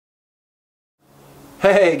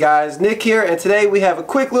Hey guys, Nick here, and today we have a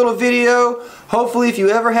quick little video. Hopefully if you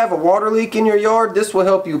ever have a water leak in your yard, this will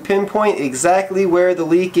help you pinpoint exactly where the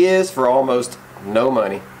leak is for almost no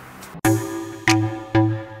money.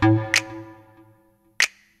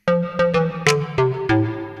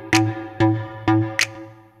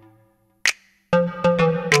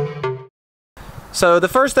 So the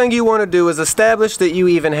first thing you want to do is establish that you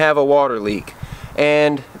even have a water leak.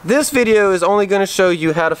 And this video is only going to show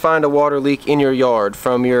you how to find a water leak in your yard.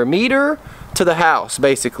 From your meter to the house,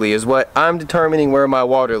 basically, is what I'm determining where my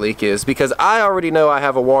water leak is. Because I already know I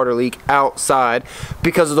have a water leak outside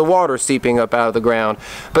because of the water seeping up out of the ground.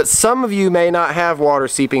 But some of you may not have water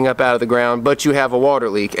seeping up out of the ground, but you have a water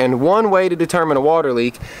leak. And one way to determine a water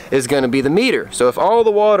leak is going to be the meter. So if all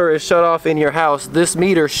the water is shut off in your house, this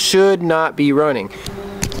meter should not be running.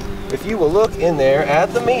 If you will look in there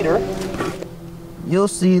at the meter, you'll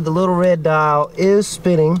see the little red dial is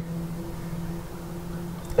spinning,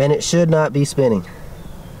 and it should not be spinning.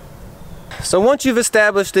 So once you've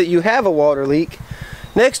established that you have a water leak,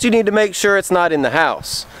 next you need to make sure it's not in the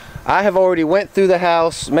house. I have already went through the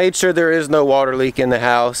house, made sure there is no water leak in the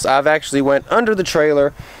house. I've actually went under the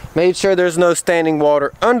trailer, made sure there's no standing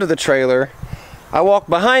water under the trailer. I walk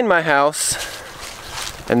behind my house,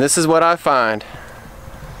 and this is what I find.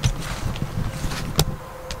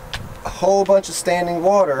 Whole bunch of standing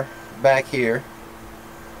water back here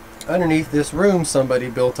underneath this room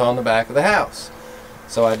somebody built on the back of the house.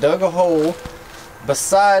 So I dug a hole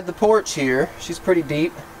beside the porch here, she's pretty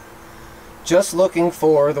deep, just looking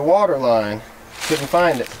for the water line. Couldn't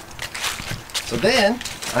find it. So then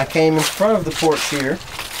I came in front of the porch here,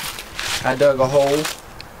 I dug a hole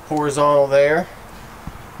horizontal there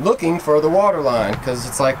looking for the water line, because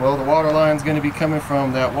it's like, well, the water line's going to be coming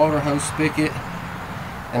from that water hose spigot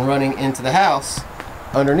and running into the house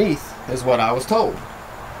underneath, is what I was told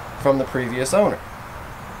from the previous owner.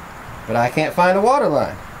 But I can't find a water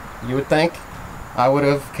line. You would think I would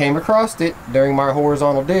have came across it during my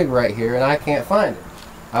horizontal dig right here, and I can't find it.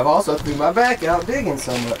 I've also threw my back out digging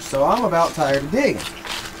so much, so I'm about tired of digging.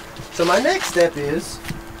 So my next step is,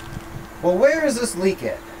 well, where is this leak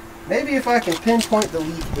at? Maybe if I can pinpoint the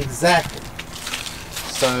leak exactly.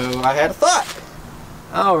 So I had a thought.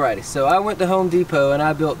 Alrighty, so I went to Home Depot and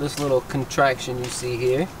I built this little contraction you see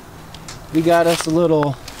here. We got us a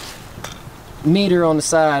little meter on the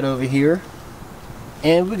side over here,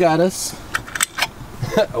 and we got us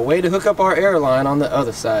a way to hook up our air line on the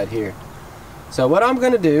other side here. So what I'm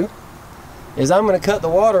going to do is I'm going to cut the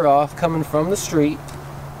water off coming from the street.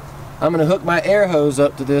 I'm going to hook my air hose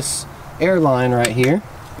up to this air line right here,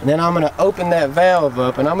 and then I'm going to open that valve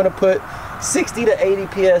up, and I'm going to put 60 to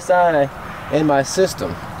 80 psi in my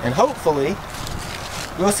system, and hopefully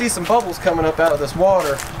we'll see some bubbles coming up out of this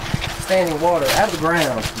water, standing water out of the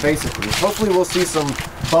ground, basically. Hopefully we'll see some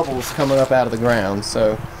bubbles coming up out of the ground.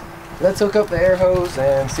 So let's hook up the air hose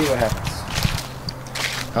and see what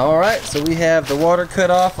happens. Alright, so we have the water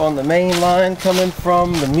cut off on the main line coming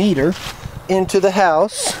from the meter into the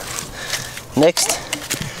house. Next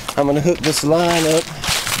I'm going to hook this line up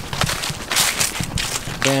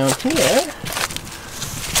down here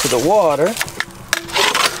to the water.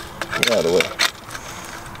 Get out of the way.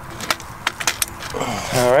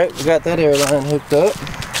 Alright, we got that air line hooked up.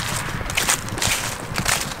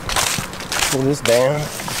 Pull this down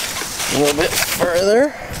a little bit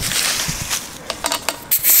further.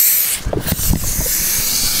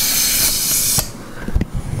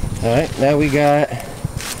 Alright, now we got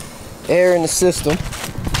air in the system.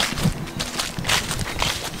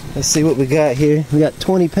 Let's see what we got here. We got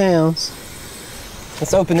 20 pounds.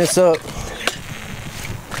 Let's open this up.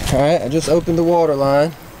 Alright, I just opened the water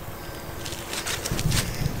line.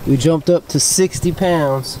 We jumped up to 60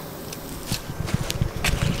 pounds.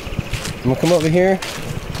 I'm going to come over here,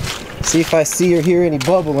 see if I see or hear any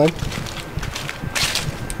bubbling.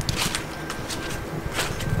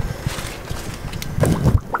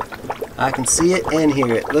 I can see it and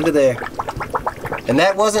hear it. Look at there. And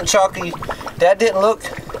that wasn't chalky. That didn't look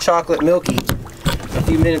chocolate milky a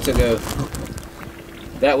few minutes ago.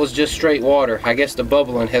 That was just straight water. I guess the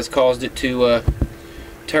bubbling has caused it to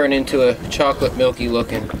turn into a chocolate milky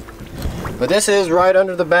looking. But this is right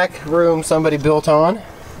under the back room somebody built on.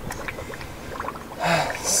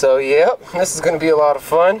 So yep, this is going to be a lot of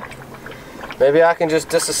fun. Maybe I can just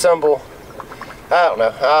disassemble. I don't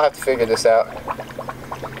know. I'll have to figure this out.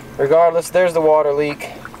 Regardless, there's the water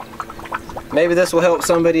leak. Maybe this will help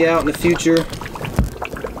somebody out in the future.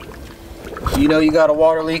 You know you got a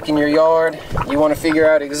water leak in your yard. You want to figure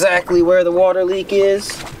out exactly where the water leak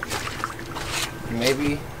is.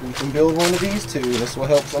 Maybe you can build one of these too. This will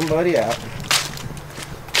help somebody out.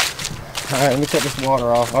 Alright, let me cut this water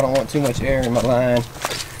off. I don't want too much air in my line.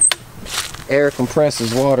 Air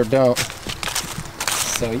compresses, water don't.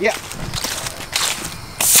 So yeah.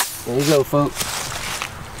 There you go, folks.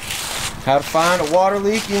 How to find a water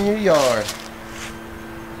leak in your yard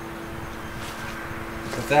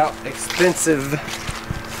without expensive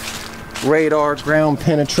radar, ground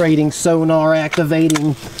penetrating, sonar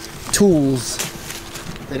activating tools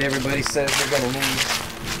that everybody says they're gonna need.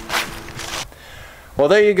 Well,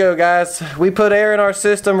 there you go, guys. We put air in our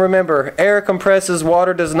system. Remember, air compresses,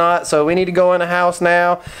 water does not. So we need to go in the house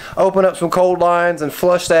now, open up some cold lines and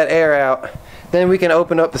flush that air out. Then we can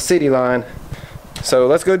open up the city line. So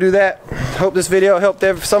let's go do that. Hope this video helped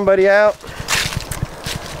somebody out.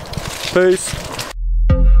 Peace.